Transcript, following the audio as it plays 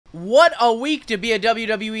What a week to be a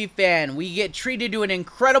WWE fan. We get treated to an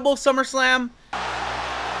incredible SummerSlam.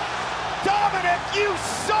 Dominic, you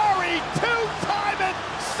sorry two-timing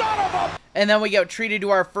son of a... And then we get treated to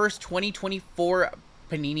our first 2024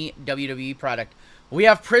 Panini WWE product. We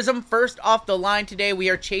have Prizm first off the line today. We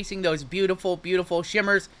are chasing those beautiful, beautiful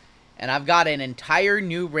shimmers. And I've got an entire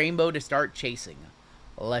new rainbow to start chasing.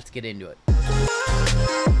 Let's get into it.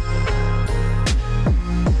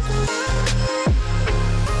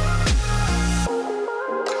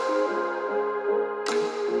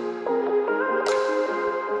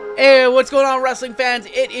 Hey, what's going on, wrestling fans?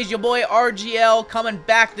 It is your boy RGL coming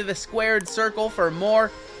back to the squared circle for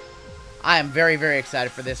more. I am very, very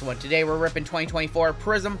excited for this one. Today we're ripping 2024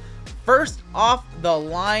 Prizm. First off the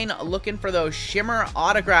line, looking for those shimmer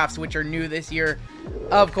autographs, which are new this year.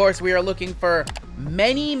 Of course, we are looking for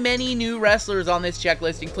many, many new wrestlers on this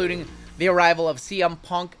checklist, including the arrival of CM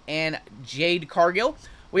Punk and Jade Cargill.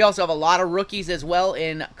 We also have a lot of rookies as well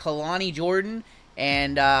in Kalani Jordan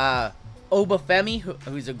and Obafemi,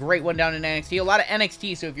 who's a great one down in NXT. A lot of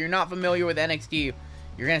NXT, so if you're not familiar with NXT,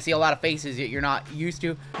 you're going to see a lot of faces that you're not used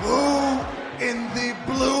to. Who in the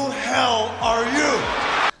blue hell are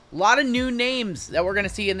you? A lot of new names that we're going to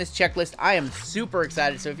see in this checklist. I am super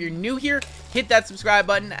excited. So if you're new here, hit that subscribe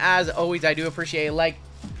button. As always, I do appreciate a like.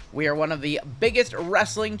 We are one of the biggest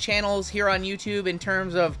wrestling channels here on YouTube in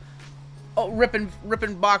terms of ripping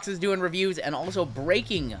boxes, doing reviews, and also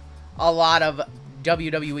breaking a lot of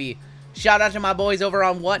WWE. Shout out to my boys over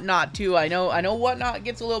on Whatnot too. I know Whatnot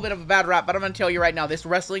gets a little bit of a bad rap, but I'm going to tell you right now, this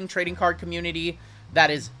wrestling trading card community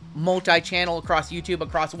that is multi-channel across YouTube,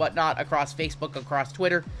 across Whatnot, across Facebook, across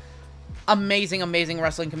Twitter. Amazing, amazing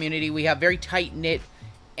wrestling community. We have very tight-knit,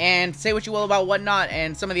 and say what you will about Whatnot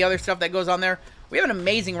and some of the other stuff that goes on there. We have an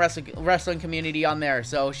amazing wrestling community on there,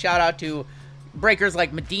 so shout out to breakers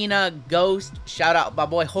like Medina, Ghost, shout out my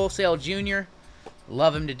boy Wholesale Jr.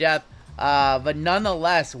 Love him to death. But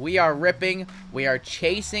nonetheless, we are ripping, we are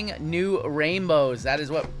chasing new rainbows. That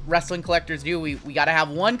is what wrestling collectors do. We got to have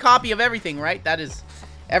one copy of everything, right? That is,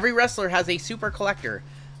 every wrestler has a super collector.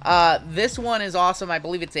 This one is awesome. I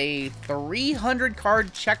believe it's a 300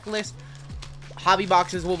 card checklist. Hobby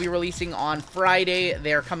boxes will be releasing on Friday.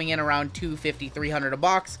 They're coming in around $250, $300 a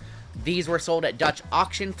box. These were sold at Dutch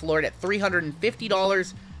auction, floored at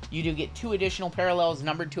 $350. You do get 2 additional parallels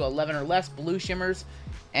numbered to 11 or less, blue shimmers,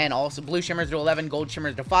 and also blue shimmers to 11, gold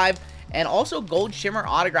shimmers to 5, and also gold shimmer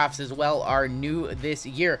autographs as well are new this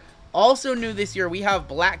year. Also new this year, we have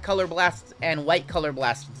black color blasts and white color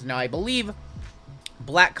blasts. Now, I believe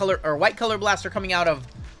black color or white color blasts are coming out of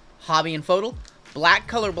Hobby and Photo. Black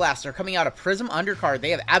color blasts are coming out of Prizm Undercard.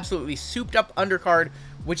 They have absolutely souped up Undercard,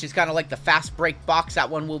 which is kind of like the fast break box. That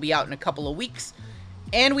one will be out in a couple of weeks.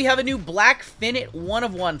 And we have a new black Finite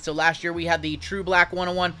 1-of-1. So last year we had the True Black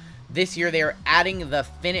 1-of-1. This year they are adding the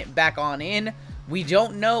Finite back on in. We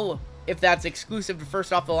don't know if that's exclusive to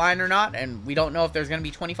first off the line or not, and we don't know if there's going to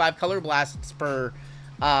be 25 color blasts per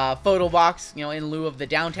photo box, you know, in lieu of the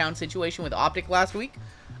downtown situation with Optic last week.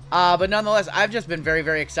 But nonetheless, I've just been very,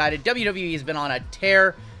 very excited. WWE has been on a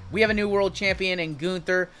tear. We have a new world champion in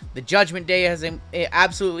Gunther. The Judgment Day has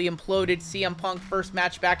absolutely imploded. CM Punk, first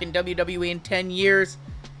match back in WWE in 10 years.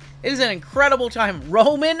 It is an incredible time.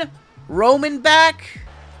 Roman back.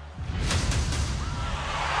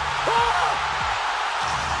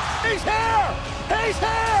 He's here! He's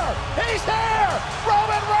here! He's here!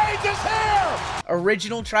 Roman Reigns is here!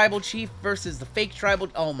 Original Tribal Chief versus the fake Tribal...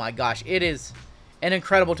 Oh my gosh, it is an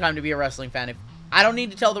incredible time to be a wrestling fan. I don't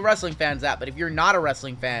need to tell the wrestling fans that, but if you're not a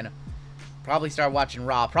wrestling fan, probably start watching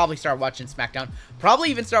Raw, probably start watching Smackdown, probably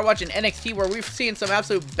even start watching NXT, where we've seen some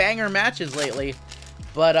absolute banger matches lately.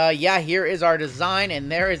 But yeah, here is our design, and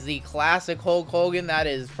there is the classic Hulk Hogan. That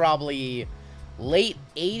is probably late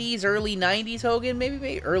 80s, early 90s Hogan,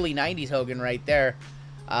 maybe early 90s Hogan right there.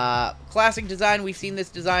 Classic design. We've seen this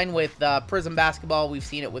design with Prizm Basketball. We've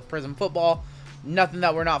seen it with Prizm Football. Nothing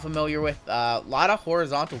that we're not familiar with. A lot of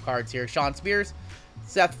horizontal cards here. Sean Spears,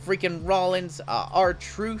 Seth freaking Rollins,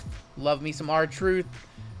 R-Truth. Love me some R-Truth.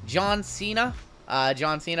 John Cena.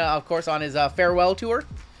 John Cena, of course, on his farewell tour.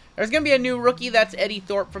 There's going to be a new rookie. That's Eddie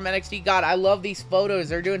Thorpe from NXT. God, I love these photos.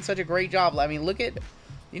 They're doing such a great job. I mean, look at...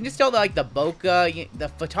 You can just tell that, like, the bokeh, the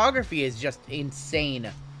photography is just insane.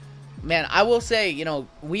 Man, I will say, you know,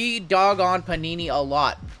 we dog on Panini a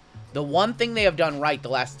lot. The one thing they have done right the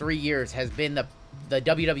last 3 years has been the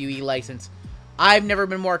WWE license. I've never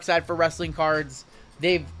been more excited for wrestling cards.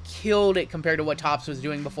 They've killed it compared to what Topps was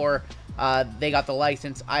doing before they got the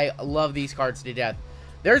license. I love these cards to death.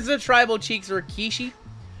 There's the Tribal Cheeks Rikishi.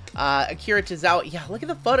 Akira Tozawa. Yeah, look at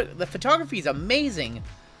the photo. The photography is amazing.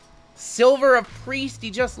 Silver of Priest. He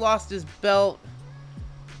just lost his belt.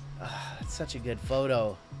 That's such a good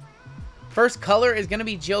photo. First color is going to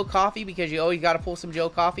be Joe Coffey because you always got to pull some Joe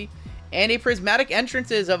Coffey. And a prismatic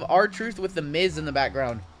entrances of R-Truth with the Miz in the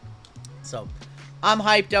background. So, I'm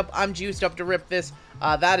hyped up. I'm juiced up to rip this.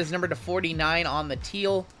 That is numbered to 49 on the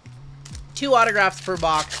teal. 2 autographs per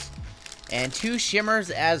box. And 2 shimmers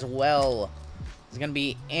as well. It's going to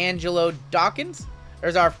be Angelo Dawkins.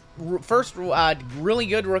 There's our first really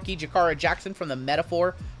good rookie, Jakara Jackson from the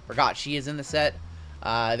Metaphor. Forgot she is in the set.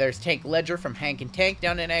 There's Tank Ledger from Hank and Tank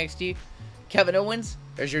down in NXT. Kevin Owens.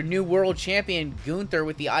 There's your new world champion, Gunther,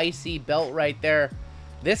 with the IC belt right there.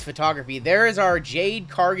 This photography. There is our Jade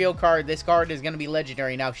Cargill card. This card is going to be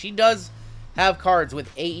legendary. Now, she does have cards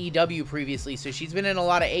with AEW previously, so she's been in a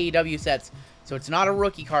lot of AEW sets. So it's not a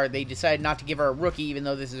rookie card. They decided not to give her a rookie, even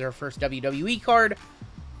though this is her first WWE card.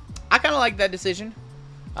 I kind of like that decision.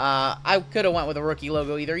 I could have went with a rookie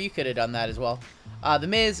logo either. You could have done that as well. The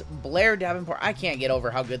Miz, Blair Davenport. I can't get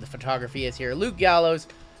over how good the photography is here. Luke Gallows,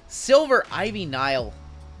 silver Ivy Nile,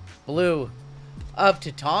 blue of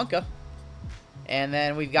Tatanka. And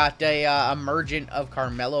then we've got a emergent of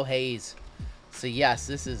Carmelo Hayes. So yes,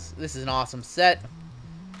 this is an awesome set.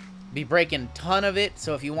 Be breaking a ton of it.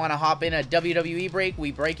 So if you want to hop in a WWE break,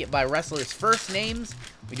 we break it by wrestlers' first names.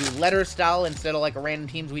 We do letter style instead of like a random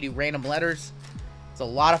teams. We do random letters. It's a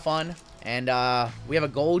lot of fun. And we have a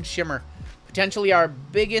gold shimmer. Potentially our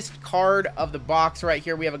biggest card of the box right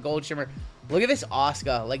here. We have a gold shimmer. Look at this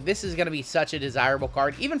Asuka. Like, this is going to be such a desirable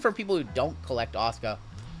card, even for people who don't collect Asuka.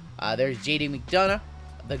 There's JD McDonough,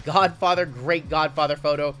 the Godfather, great Godfather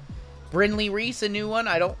photo. Brynlee Reese, a new one.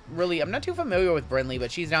 I'm not too familiar with Brynlee,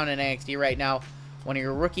 but she's down in NXT right now. One of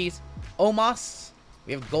your rookies. Omos.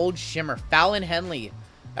 We have gold shimmer. Fallon Henley.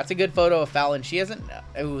 That's a good photo of Fallon. She hasn't...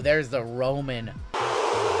 Ooh, there's the Roman. The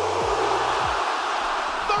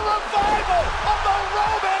revival of the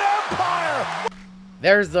Roman Empire!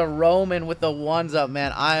 There's the Roman with the ones up,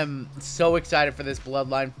 man. I'm so excited for this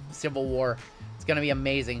Bloodline Civil War. It's going to be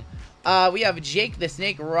amazing. We have Jake the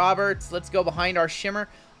Snake Roberts. Let's go behind our shimmer.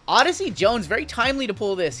 Odyssey Jones, very timely to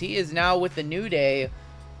pull this. He is now with the New Day.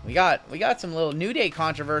 We got some little New Day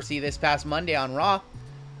controversy this past Monday on Raw.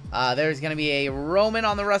 There's going to be a Roman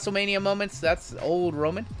on the WrestleMania moments. That's old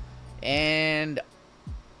Roman. And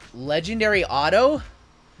legendary auto.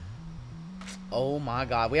 Oh my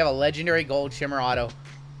god. We have a legendary gold shimmer auto.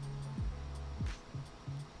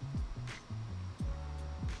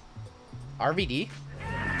 RVD.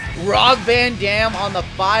 Rob Van Dam on the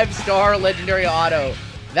 5-star legendary auto.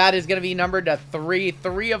 That is going to be numbered to 3.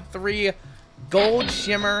 3 of 3. Gold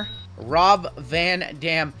shimmer. Rob Van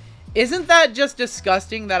Dam. Isn't that just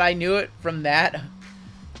disgusting that I knew it from that?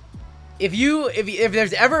 If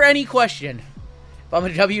there's ever any question, if I'm a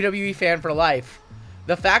WWE fan for life,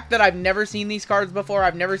 the fact that I've never seen these cards before,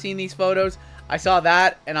 I've never seen these photos, I saw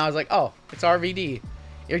that and I was like, oh, it's RVD.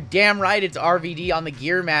 You're damn right it's RVD on the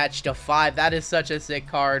gear match to 5. That is such a sick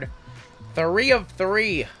card. 3 of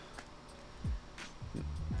 3.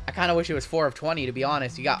 I kind of wish it was 4 of 20, to be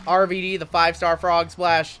honest. You got RVD, the 5-star Frog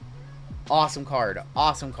Splash. Awesome card.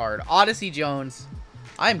 Awesome card. Odyssey Jones.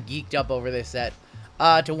 I'm geeked up over this set.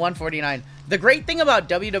 To 149. The great thing about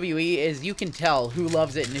WWE is you can tell who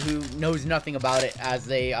loves it and who knows nothing about it as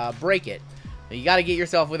they break it. So you got to get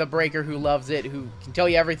yourself with a breaker who loves it, who can tell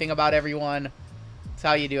you everything about everyone. That's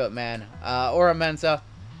how you do it, man. Aura Mensa.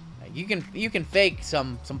 You can fake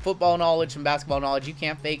some football knowledge, some basketball knowledge. You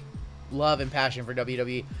can't fake love and passion for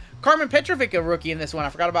WWE. Carmen Petrovic, a rookie in this one. I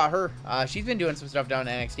forgot about her. She's been doing some stuff down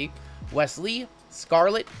in NXT. Wesley,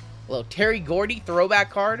 Scarlett, a little Terry Gordy throwback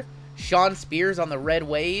card. Sean Spears on the Red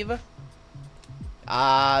Wave.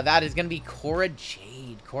 That is going to be Cora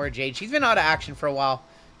Jade. Cora Jade. She's been out of action for a while.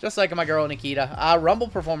 Just like my girl Nikita. Rumble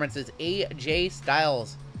performances. AJ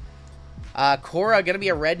Styles. Cora going to be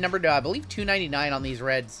a red number to, I believe, 299 on these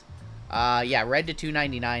reds. Yeah, red to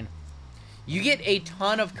 299. You get a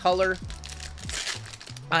ton of color.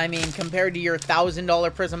 I mean, compared to your $1,000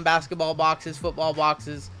 Prizm basketball boxes, football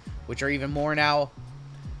boxes, which are even more now.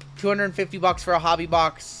 $250 for a hobby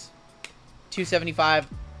box. $275.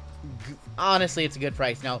 Honestly, it's a good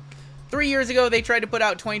price. Now, 3 years ago, they tried to put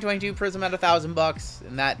out 2022 Prizm at $1,000,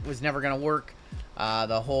 and that was never going to work.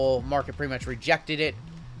 The whole market pretty much rejected it.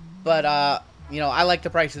 But, you know, I like the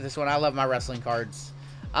price of this one. I love my wrestling cards.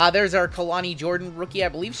 There's our Kalani Jordan rookie. I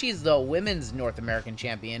believe she's the women's North American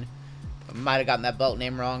champion. I might have gotten that belt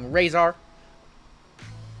name wrong. Razor.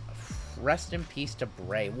 Rest in peace to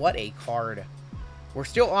Bray. What a card. We're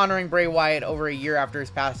still honoring Bray Wyatt over a year after his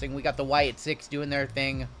passing. We got the Wyatt 6 doing their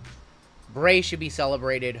thing. Bray should be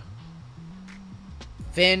celebrated.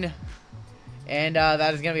 Finn And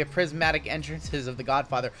that is going to be a prismatic entrances of the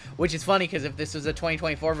Godfather, which is funny because if this was a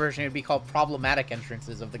 2024 version, it would be called problematic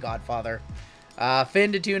entrances of the Godfather.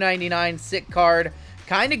 Finn to 299, sick card.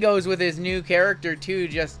 Kind of goes with his new character too,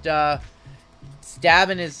 just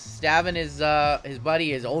stabbing his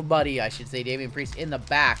buddy, his old buddy, I should say, Damian Priest, in the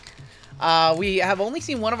back. We have only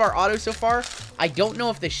seen one of our autos so far. I don't know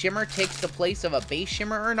if the shimmer takes the place of a base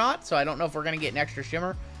shimmer or not, so I don't know if we're going to get an extra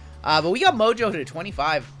shimmer. But we got Mojo to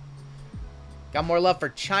 25. Got more love for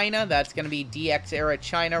China. That's going to be DX era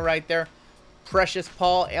China right there. Precious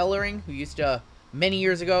Paul Ellering, who used to, many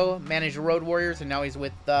years ago, manage the Road Warriors, and now he's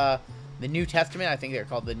with the New Testament. I think they're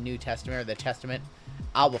called the New Testament or the Testament.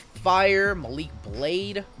 Alba Fire, Malik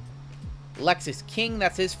Blade, Lexus King.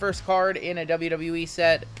 That's his first card in a WWE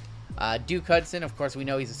set. Duke Hudson, of course, we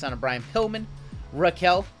know he's the son of Brian Pillman.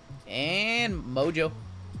 Raquel, and Mojo.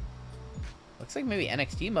 Looks like maybe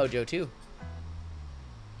NXT Mojo, too.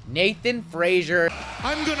 Nathan Frazier.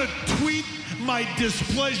 I'm gonna tweet my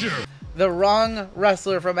displeasure. The wrong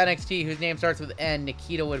wrestler from NXT whose name starts with N.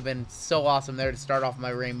 Nikita would have been so awesome there to start off my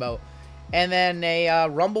rainbow. And then a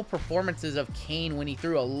Rumble performances of Kane when he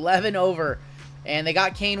threw 11 over. And they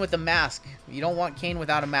got Kane with a mask. You don't want Kane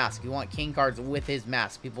without a mask. You want Kane cards with his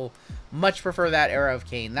mask. People much prefer that era of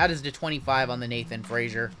Kane. That is to 25 on the Nathan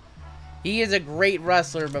Frazier. He is a great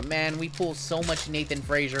wrestler, but man, we pull so much Nathan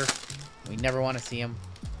Frazier. We never want to see him.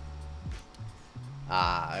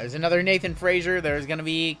 There's another Nathan Frazier. There's going to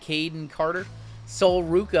be Caden Carter. Sol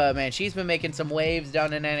Ruka, man, she's been making some waves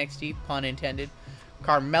down in NXT, pun intended.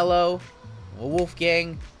 Carmelo,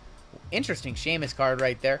 Wolfgang. Interesting Sheamus card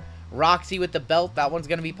right there. Roxy with the belt. That one's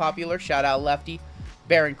going to be popular. Shout out Lefty.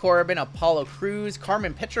 Baron Corbin, Apollo Crews,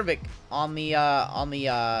 Carmen Petrovic on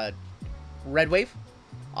the Red Wave.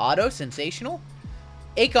 Auto, sensational.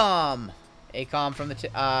 Akam from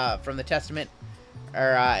the Testament.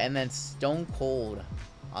 And then Stone Cold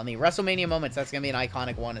on the WrestleMania Moments. That's going to be an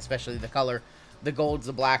iconic one, especially the color. The golds,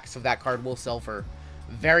 the blacks of that card will sell for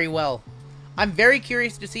very well. I'm very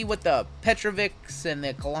curious to see what the Petrovics and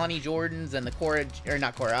the Kalani Jordans and the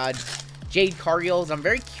Jade Cargills. I'm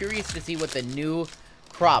very curious to see what the new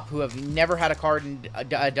crop, who have never had a card in a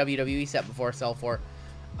WWE set before, sell for.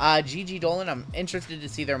 Gigi Dolan, I'm interested to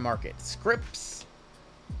see their market. Scripps.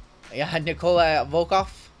 Yeah, Nikola Volkov.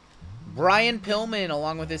 Brian Pillman,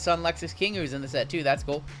 along with his son Lexus King, who's in the set too. That's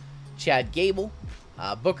cool. Chad Gable.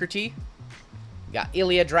 Booker T. Got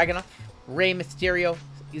Ilya Dragunov. Rey Mysterio.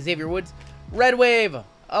 Xavier Woods. Red Wave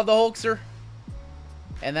of the Hulkster.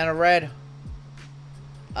 And then a red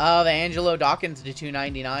of Angelo Dawkins to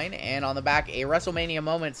 299. And on the back, a WrestleMania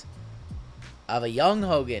Moments of a young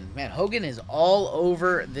Hogan. Man, Hogan is all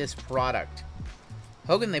over this product.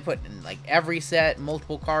 Hogan, they put in like every set,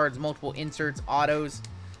 multiple cards, multiple inserts, autos.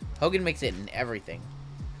 Hogan makes it in everything.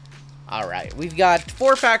 Alright, we've got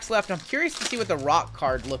 4 packs left. I'm curious to see what the Rock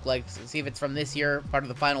card looked like. So see if it's from this year, part of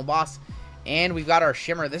the final boss. And we've got our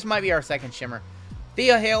Shimmer. This might be our second Shimmer.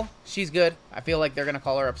 Thea Hale, she's good. I feel like they're going to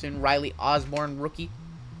call her up soon. Riley Osborne, rookie.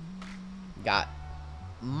 Got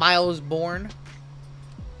Miles Bourne.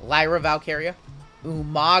 Lyra Valkyria.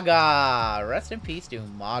 Umaga. Rest in peace to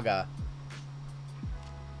Umaga.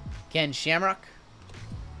 Ken Shamrock.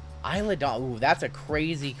 Isla Dawn. Ooh, that's a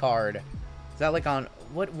crazy card. Is that like on...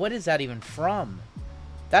 What is that even from?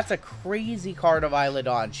 That's a crazy card of Isla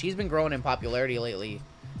Dawn. She's been growing in popularity lately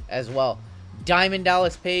as well. Diamond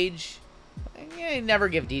Dallas Page. Never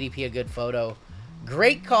give DDP a good photo.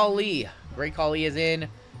 Great Khali. Great Khali is in.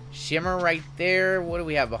 Shimmer right there. What do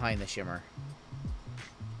we have behind the Shimmer?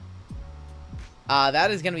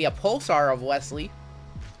 That is going to be a Pulsar of Wesley.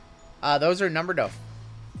 Those are numbered to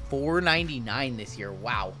 499 this year.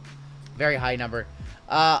 Wow. Very high number.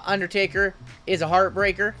 Undertaker is a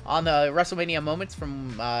heartbreaker on the WrestleMania Moments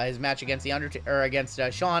from his match against against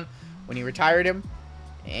Shawn when he retired him.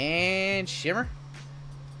 And Shimmer.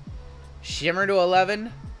 Shimmer to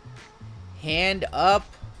 11. Hand up.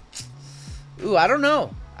 Ooh, I don't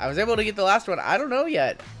know. I was able to get the last one. I don't know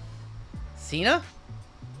yet. Cena?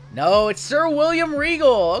 No, it's Sir William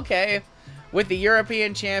Regal. Okay. With the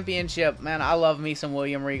European Championship. Man, I love me some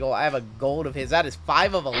William Regal. I have a gold of his. That is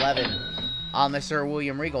 5 of 11 on the Sir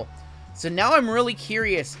William Regal. So now I'm really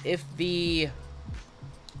curious if the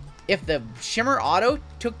Shimmer auto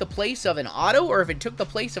took the place of an auto or if it took the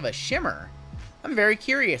place of a Shimmer. I'm very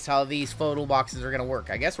curious how these photo boxes are going to work.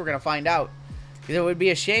 I guess we're going to find out. Because it would be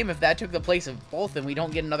a shame if that took the place of both and we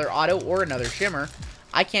don't get another auto or another Shimmer.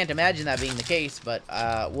 I can't imagine that being the case, but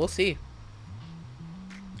we'll see.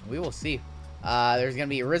 We will see. There's going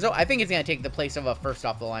to be Rizzo. I think it's going to take the place of a first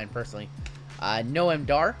off the line, personally. Noam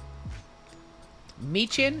Dar.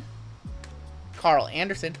 Michin. Carl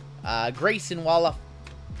Anderson. Grayson Waller,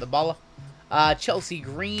 the baller. Chelsea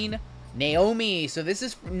Green, Naomi. So this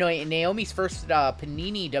is Naomi's first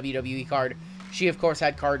Panini WWE card. She, of course,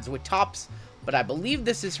 had cards with Topps, but I believe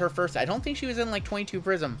this is her first. I don't think she was in, like, 22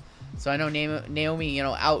 Prizm. So I know Naomi, you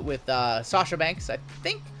know, out with Sasha Banks. I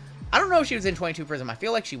don't know if she was in 22 Prizm. I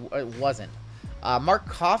feel like she wasn't. Mark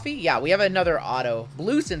Coffey. Yeah, we have another auto.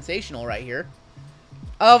 Blue Sensational right here.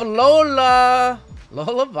 Of Lola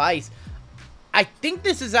Vice. I think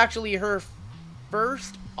this is actually her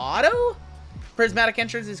first auto. Prismatic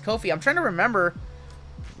Entrance is Kofi. I'm trying to remember.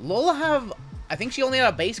 Lola have... I think she only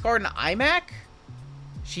had a base card in iMac.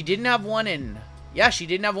 She didn't have one in... Yeah, she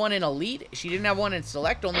didn't have one in Elite. She didn't have one in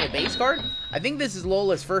Select, only a base card. I think this is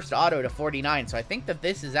Lola's first auto to 49, so I think that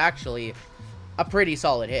this is actually a pretty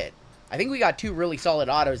solid hit. I think we got two really solid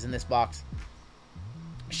autos in this box.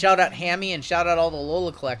 Shout out Hammy and shout out all the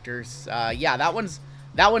Lola collectors. Yeah, that one's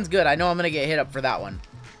good. I know I'm going to get hit up for that one.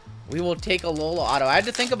 We will take a Lola auto. I had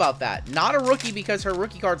to think about that. Not a rookie because her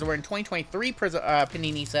rookie cards were in 2023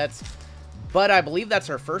 Panini sets, but I believe that's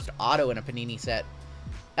her first auto in a Panini set.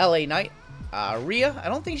 LA Knight. Rhea, I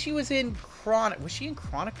don't think she was in Was she in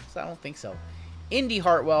Chronicles? I don't think so. Indy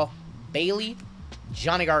Hartwell, Bailey,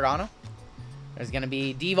 Johnny Gargano. There's going to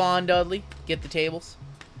be Devon Dudley, get the tables.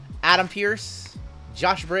 Adam Pearce,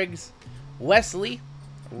 Josh Briggs, Wesley,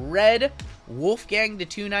 Red, Wolfgang to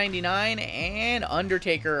 299, and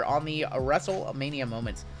Undertaker on the WrestleMania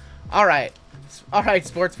moments. All right,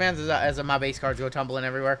 sports fans, as my base cards go tumbling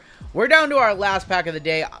everywhere. We're down to our last pack of the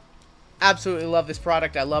day. Absolutely love this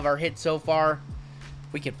product. I love our hit so far.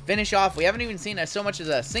 We can finish off. We haven't even seen so much as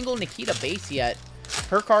a single Nikita base yet.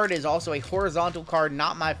 Her card is also a horizontal card.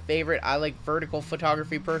 Not my favorite. I like vertical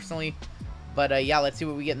photography personally. But yeah, let's see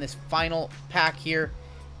what we get in this final pack here.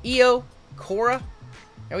 Io, Cora.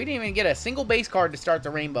 Yeah, we didn't even get a single base card to start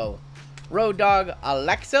the rainbow. Road Dogg,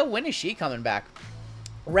 Alexa. When is she coming back?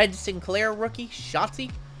 Red Sinclair rookie,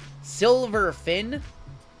 Shotzi. Silver Finn.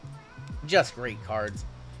 Just great cards.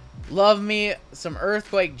 Love me some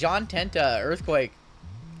Earthquake, John Tenta, Earthquake.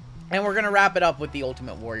 And we're going to wrap it up with the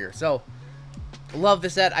Ultimate Warrior. So, love the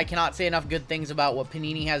set. I cannot say enough good things about what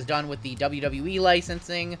Panini has done with the WWE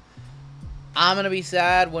licensing. I'm going to be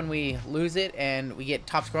sad when we lose it and we get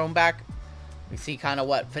Topps Chrome back. We see kind of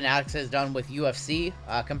what Fanatics has done with UFC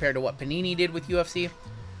compared to what Panini did with UFC.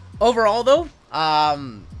 Overall, though,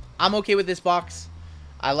 I'm okay with this box.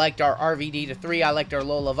 I liked our RVD to 3. I liked our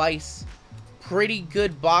Lola Vice. Pretty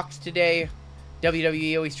good box today.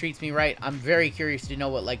 WWE always treats me right. I'm very curious to know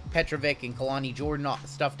what like Petrovic and Kalani Jordan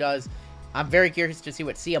stuff does. I'm very curious to see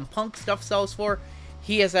what CM Punk stuff sells for.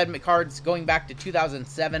 He has had cards going back to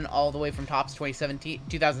 2007 all the way from Topps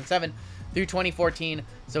 2007 through 2014.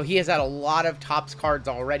 So he has had a lot of Topps cards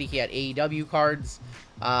already. He had AEW cards.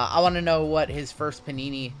 I want to know what his first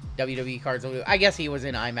Panini WWE cards will do. I guess he was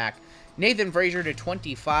in iMac. Nathan Frazier to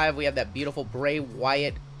 25. We have that beautiful Bray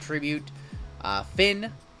Wyatt tribute.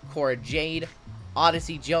 Finn, Cora Jade,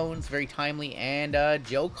 Odyssey Jones, very timely, and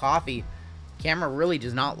Joe Coffey. Camera really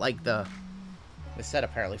does not like the set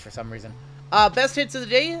apparently for some reason. Best hits of the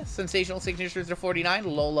day: Sensational Signatures to 49,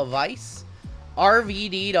 Lola Vice,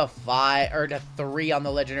 RVD to 5 or to 3 on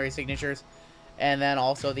the Legendary Signatures, and then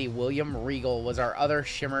also the William Regal was our other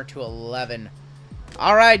shimmer to 11.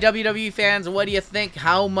 All right, WWE fans, what do you think?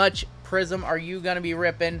 How much Prizm are you gonna be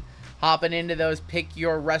ripping? Hopping into those pick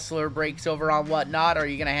your wrestler breaks over on Whatnot? Or are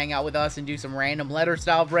you going to hang out with us and do some random letter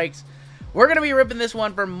style breaks? We're going to be ripping this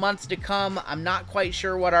one for months to come. I'm not quite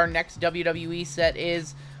sure what our next WWE set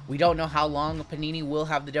is. We don't know how long Panini will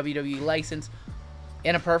have the WWE license.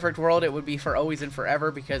 In a perfect world, it would be for always and forever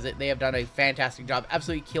because they have done a fantastic job.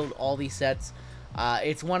 Absolutely killed all these sets.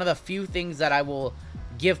 It's one of the few things that I will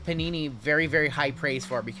give Panini very, very high praise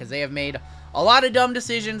for because they have made a lot of dumb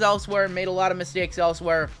decisions elsewhere, made a lot of mistakes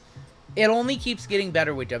elsewhere. It only keeps getting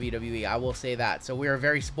better with WWE, I will say that. So we are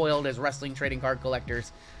very spoiled as wrestling trading card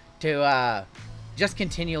collectors to just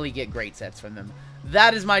continually get great sets from them.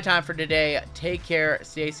 That is my time for today. Take care,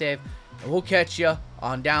 stay safe, and we'll catch you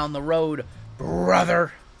on down the road,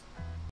 brother.